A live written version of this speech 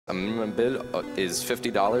A minimum bid is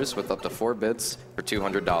 $50 with up to 4 bids for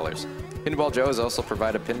 $200. Pinball Joe has also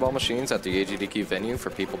provided pinball machines at the AGDQ venue for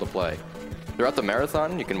people to play. Throughout the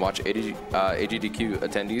marathon, you can watch AGDQ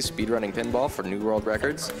attendees speedrunning pinball for new world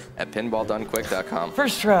records at pinballdonequick.com.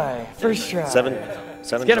 First try. Seven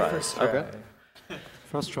Get tries. a first try. Okay.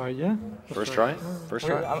 First try, yeah. First try.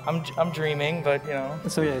 I'm dreaming, but you know.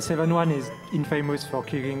 So yeah, 7-1 is infamous for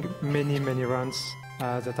killing many runs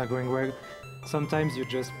that are going well. Sometimes you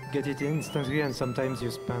just get it instantly, and sometimes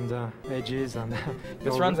you spend ages. And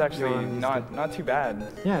this run's actually not too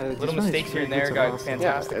bad. Yeah, little mistakes here and there. Got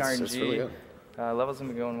fantastic RNG. It's really good. Levels have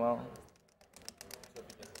been going well.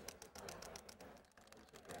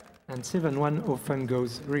 And 7-1 often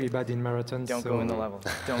goes really bad in marathons. Don't go in the level.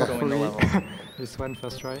 Don't go in the level. This one,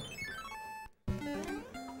 first try.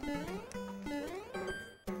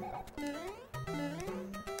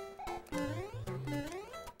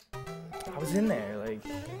 I was in there, like.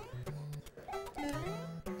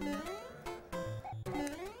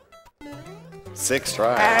 Six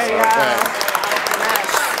tries. There you Okay. go.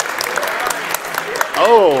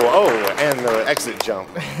 Oh, and the exit jump.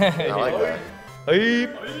 I like that.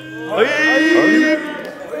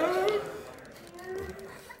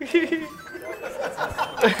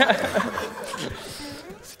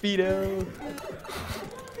 Speedo.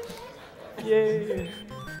 Yay.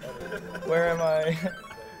 Where am I?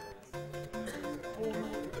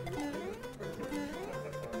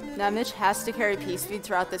 Now Mitch has to carry P-Speed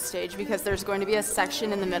throughout this stage because there's going to be a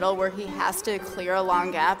section in the middle where he has to clear a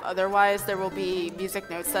long gap. Otherwise, there will be music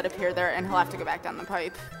notes that appear there, and he'll have to go back down the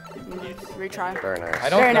pipe and retry. Very nice. I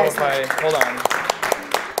don't know if I... Hold on.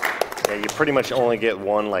 Yeah, you pretty much only get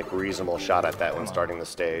one like reasonable shot at that when starting the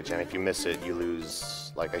stage, and if you miss it, you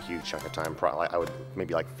lose like a huge chunk of time. I would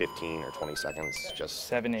maybe like 15 or 20 seconds just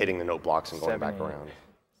hitting the note blocks and going back around.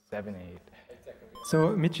 7-8.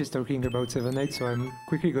 So Mitch is talking about 7-8, so I'm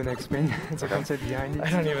quickly going to explain the concept behind it.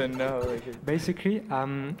 I don't even know. Like, basically,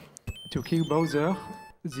 to kill Bowser,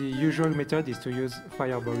 the usual method is to use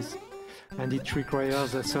fireballs, and it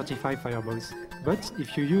requires 35 fireballs. But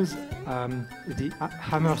if you use the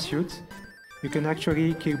hammer suit, you can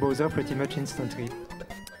actually kill Bowser pretty much instantly.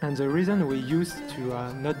 And the reason we used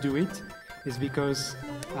to not do it is because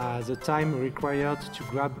the time required to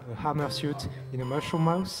grab a hammer suit in a mushroom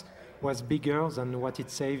mouse was bigger than what it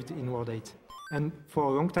saved in World 8. And for a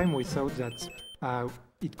long time we thought that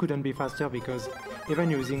it couldn't be faster because even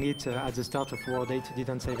using it at the start of World 8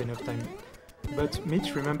 didn't save enough time. But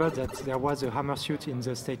Mitch remembered that there was a hammer suit in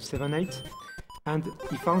the stage 7-8, and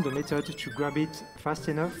he found a method to grab it fast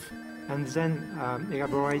enough and then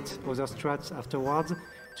elaborate other strats afterwards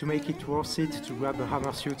to make it worth it to grab a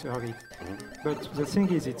hammer suit early. But the thing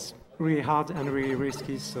is, it's really hard and really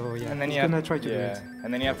risky, so yeah, and then he's gonna try to do it.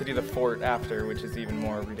 And then you have to do the fort after, which is even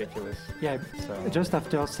more ridiculous. Yeah, so. Just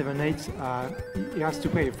after 7-8, he has to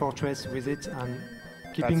play a fortress with it, and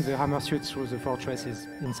keeping the hammer suit through the fortress is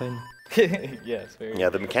insane. Yes, very Yeah,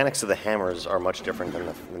 the mechanics of the hammers are much different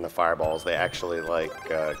than the fireballs. They actually like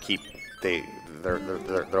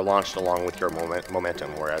they're launched along with your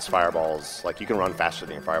momentum, whereas fireballs, like you can run faster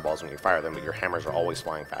than your fireballs when you fire them, but your hammers are always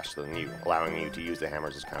flying faster than you, allowing you to use the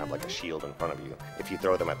hammers as kind of like a shield in front of you if you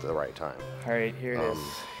throw them at the right time. All right, here it is.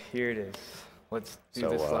 Here it is. Let's do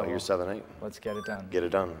this level. You're 7-8. Let's get it done. Get it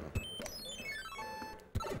done.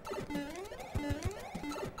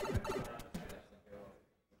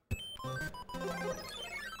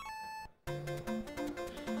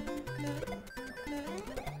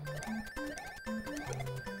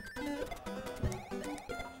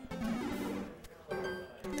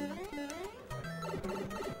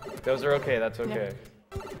 Those are okay, that's okay.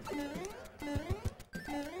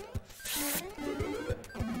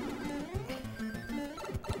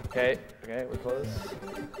 Okay, we're close.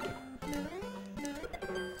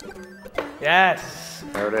 Yes!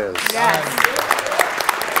 There it is. Yes!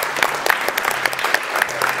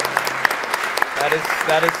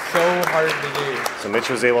 That is so hard to do. So Mitch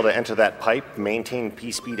was able to enter that pipe, maintain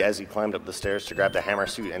P-speed as he climbed up the stairs to grab the hammer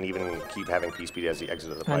suit, and even keep having P-speed as he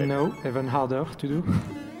exited the pipe. And now, even harder to do.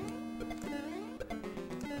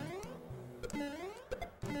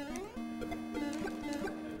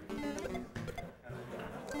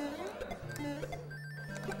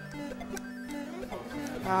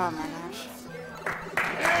 Oh my gosh.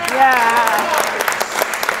 Yeah.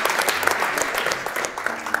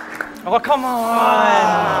 Oh, come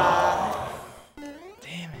on!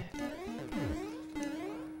 Damn it.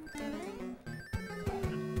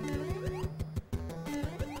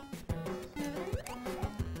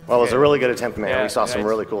 Well, it was a really good attempt, man. Yeah, we saw some nice.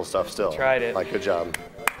 really cool stuff still. Tried it. Like, good job.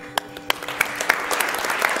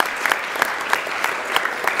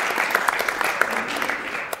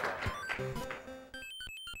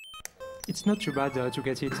 it's not too bad to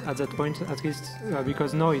get it at that point, at least,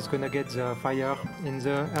 because now he's gonna get the fire in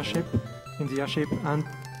the airship, and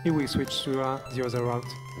he will switch to the other route.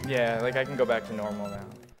 Yeah, like I can go back to normal now.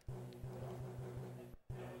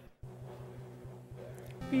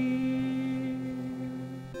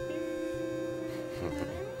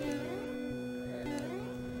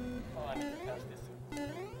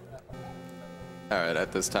 All right,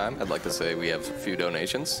 at this time, I'd like to say we have a few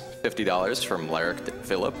donations. $50 from Lyric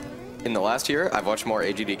Phillip. In the last year, I've watched more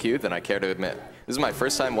AGDQ than I care to admit. This is my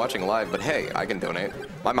first time watching live, but hey, I can donate.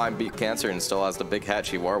 My mom beat cancer and still has the big hat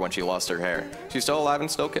she wore when she lost her hair. She's still alive and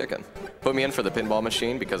still kicking. Put me in for the pinball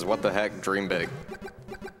machine because what the heck, dream big.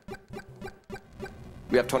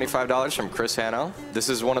 We have $25 from Chris Hanno. This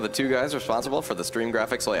is one of the two guys responsible for the stream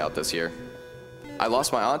graphics layout this year. I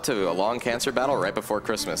lost my aunt to a long cancer battle right before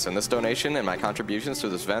Christmas, and this donation and my contributions to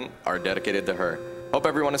this event are dedicated to her. Hope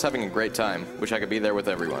everyone is having a great time. Wish I could be there with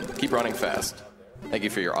everyone. Keep running fast. Thank you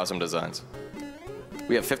for your awesome designs.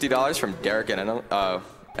 We have $50 from Derek and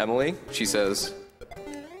Emily. She says,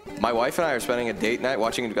 my wife and I are spending a date night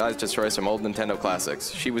watching you guys destroy some old Nintendo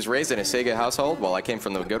classics. She was raised in a Sega household while I came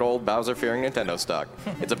from the good old Bowser-fearing Nintendo stock.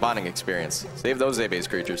 It's a bonding experience. Save those A-base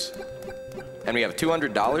creatures. And we have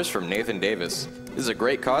 $200 from Nathan Davis. This is a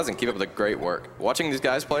great cause and keep up the great work. Watching these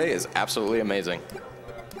guys play is absolutely amazing.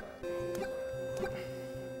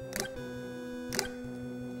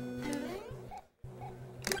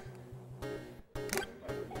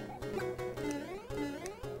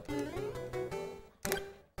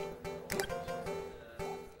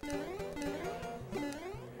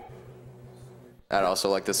 I'd also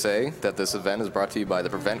like to say that this event is brought to you by the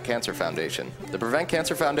Prevent Cancer Foundation. The Prevent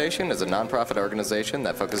Cancer Foundation is a nonprofit organization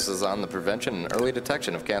that focuses on the prevention and early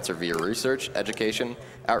detection of cancer via research, education,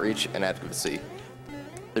 outreach, and advocacy.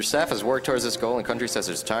 Their staff has worked towards this goal in countries such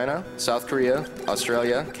as China, South Korea,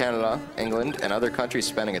 Australia, Canada, England, and other countries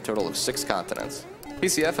spanning a total of 6 continents.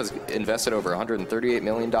 PCF has invested over $138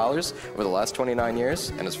 million over the last 29 years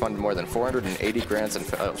and has funded more than 480 grants and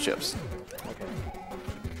fellowships.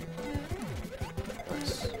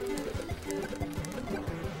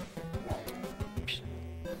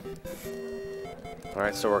 All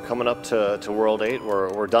right, so we're coming up to World 8.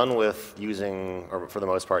 We're done with using, or for the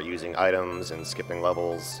most part, using items and skipping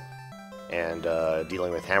levels and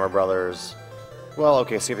dealing with Hammer Brothers. Well,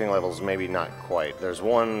 okay, skipping levels, maybe not quite. There's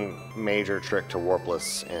one major trick to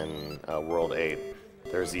Warpless in World 8.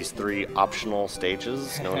 There's these 3 optional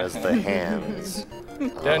stages known as the hands.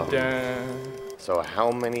 Dun, dun. So how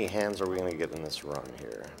many hands are we going to get in this run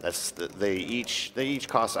here? They each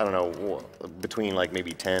cost, I don't know, between like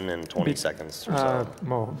maybe 10 and 20 seconds or so.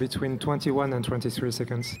 More, between 21 and 23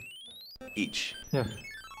 seconds. Each? Yeah.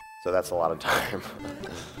 So that's a lot of time.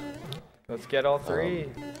 Let's get all 3.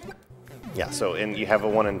 Yeah, so and you have a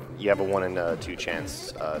 1 in 2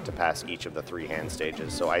 chance to pass each of the 3 hand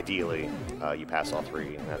stages. So ideally, you pass all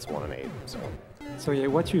 3, and that's 1 in 8. So yeah,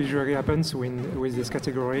 what usually happens with this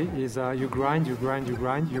category is you grind,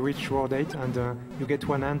 you reach World 8, and you get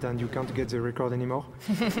 1 hand, and you can't get the record anymore.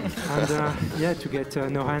 And yeah, to get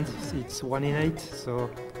no hand, it's 1 in 8, so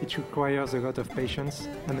it requires a lot of patience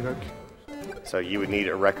and luck. So you would need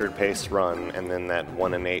a record pace run, and then that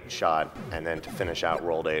 1 in 8 shot, and then to finish out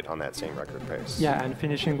World 8 on that same record pace. Yeah, and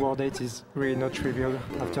finishing World 8 is really not trivial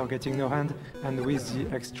after getting no hand, and with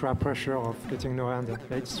the extra pressure of getting no hand,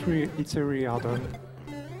 it's a really hard one.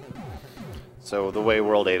 So the way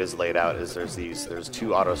World 8 is laid out is there's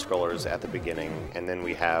 2 auto scrollers at the beginning, and then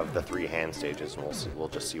we have the 3 hand stages, and we'll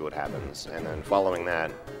just see what happens. And then following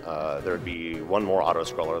that, there would be 1 more auto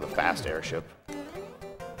scroller, the fast airship.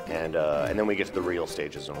 And then we get to the real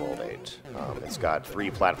stages in World 8. It's got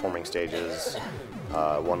 3 platforming stages,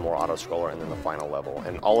 1 more auto-scroller, and then the final level.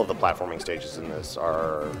 And all of the platforming stages in this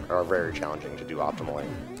are very challenging to do optimally.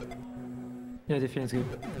 Yeah, definitely.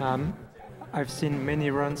 I've seen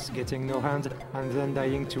many runs getting no hand and then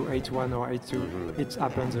dying to 8-1 or 8-2. It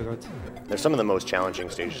happens a lot. They're some of the most challenging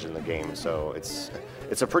stages in the game, so it's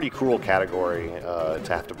a pretty cruel category to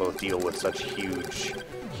have to both deal with such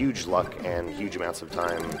huge luck and huge amounts of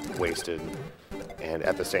time wasted, and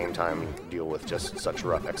at the same time deal with just such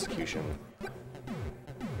rough execution.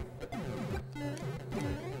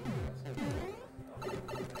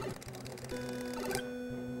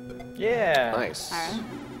 Yeah. Nice.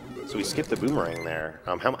 So we skipped the boomerang there.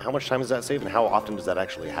 How much time does that save, and how often does that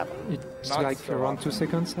actually happen? It's Not like so around often. 2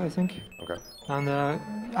 seconds, I think. Okay. And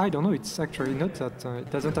I don't know, it's actually not that, it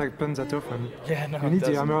doesn't happen that often. Yeah, no, You it need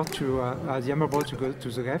the doesn't. hammer ball to go to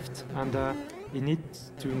the left, and you need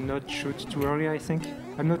to not shoot too early, I think.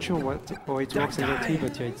 I'm not sure how it works exactly,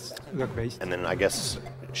 but yeah, it's luck-based. And then I guess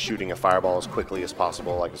shooting a fireball as quickly as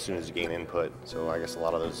possible, like as soon as you gain input. So I guess a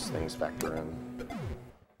lot of those things factor in.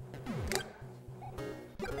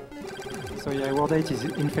 So yeah, World 8 is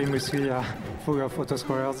infamously full of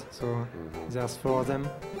auto-scorers, so there's 4 of them.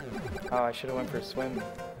 Oh, I should have went for a swim.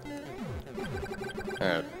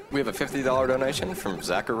 We have a $50 donation from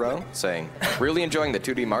Zacharo saying, really enjoying the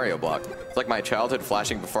 2D Mario block. It's like my childhood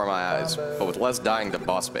flashing before my eyes, but with less dying to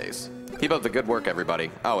boss space. Keep up the good work,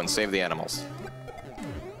 everybody. Oh, and save the animals.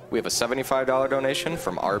 We have a $75 donation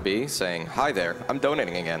from RB saying, hi there, I'm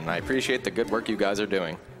donating again, and I appreciate the good work you guys are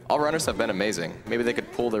doing. All runners have been amazing. Maybe they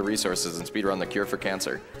could pool their resources and speedrun the cure for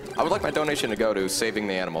cancer. I would like my donation to go to saving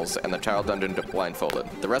the animals and the child dungeon blindfolded.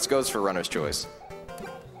 The rest goes for runner's choice.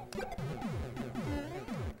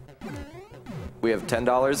 We have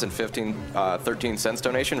 $10 and 13 cents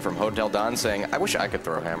donation from Hotel Don saying, I wish I could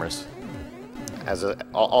throw hammers. As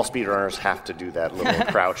all speedrunners have to do that little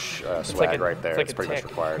crouch swag right there. It's pretty much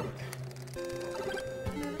required.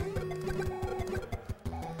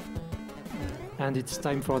 And it's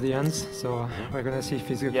time for the ends, so we're gonna see if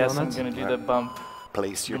it's good or not. Yes, I'm gonna do the bump.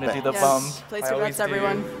 Place your bets. bets. Do the bump. Place your bets,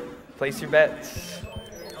 everyone. Place your bets.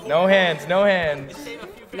 No hands, no hands.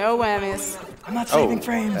 No whammies. I'm not saving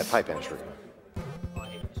frames. That pipe entry.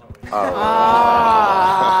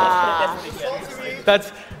 That's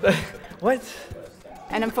what?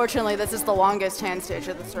 And unfortunately, this is the longest hand stage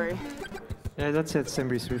of the 3. Yeah, that's it,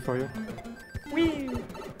 assembly 3 for you. Whee!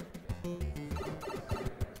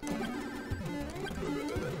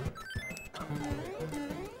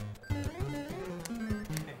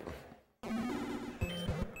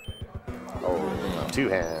 Oh, 2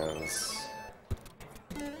 hands.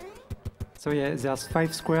 So yeah, there's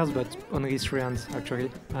 5 squares, but only 3 hands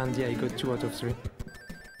actually. And yeah, I got 2 out of 3.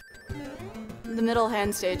 The middle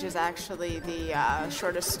hand stage is actually the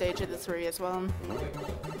shortest stage of the 3 as well.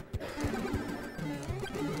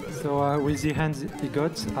 So with the hands he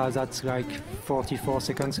got, that's like 44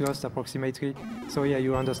 seconds lost approximately. So yeah,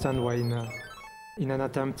 you understand why in an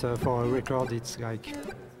attempt for a record, it's like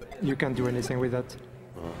you can't do anything with that.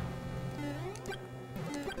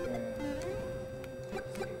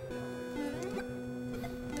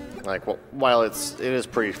 Like, well, while it is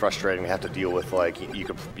pretty frustrating to have to deal with, like, you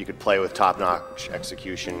could play with top-notch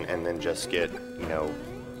execution and then just get, you know,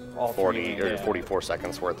 40 or 44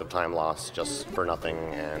 seconds worth of time loss just for nothing,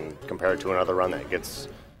 and compare it to another run that gets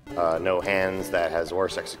no hands, that has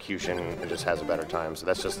worse execution, and just has a better time. So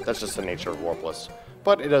that's just the nature of Warpless.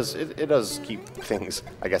 But it does keep things,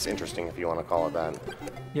 I guess, interesting, if you want to call it that.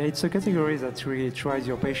 Yeah, it's a category that really tries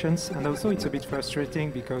your patience, and also it's a bit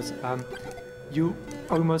frustrating because you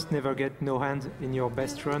almost never get no hand in your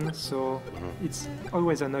best run, so it's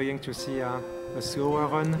always annoying to see a slower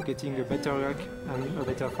run getting a better luck and a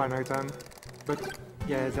better final time. But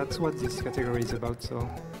yeah, that's what this category is about, so.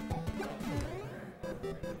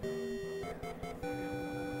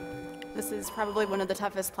 This is probably one of the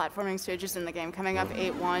toughest platforming stages in the game. Coming up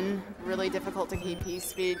 8-1, really difficult to keep piece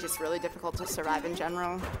speed, just really difficult to survive in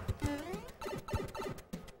general.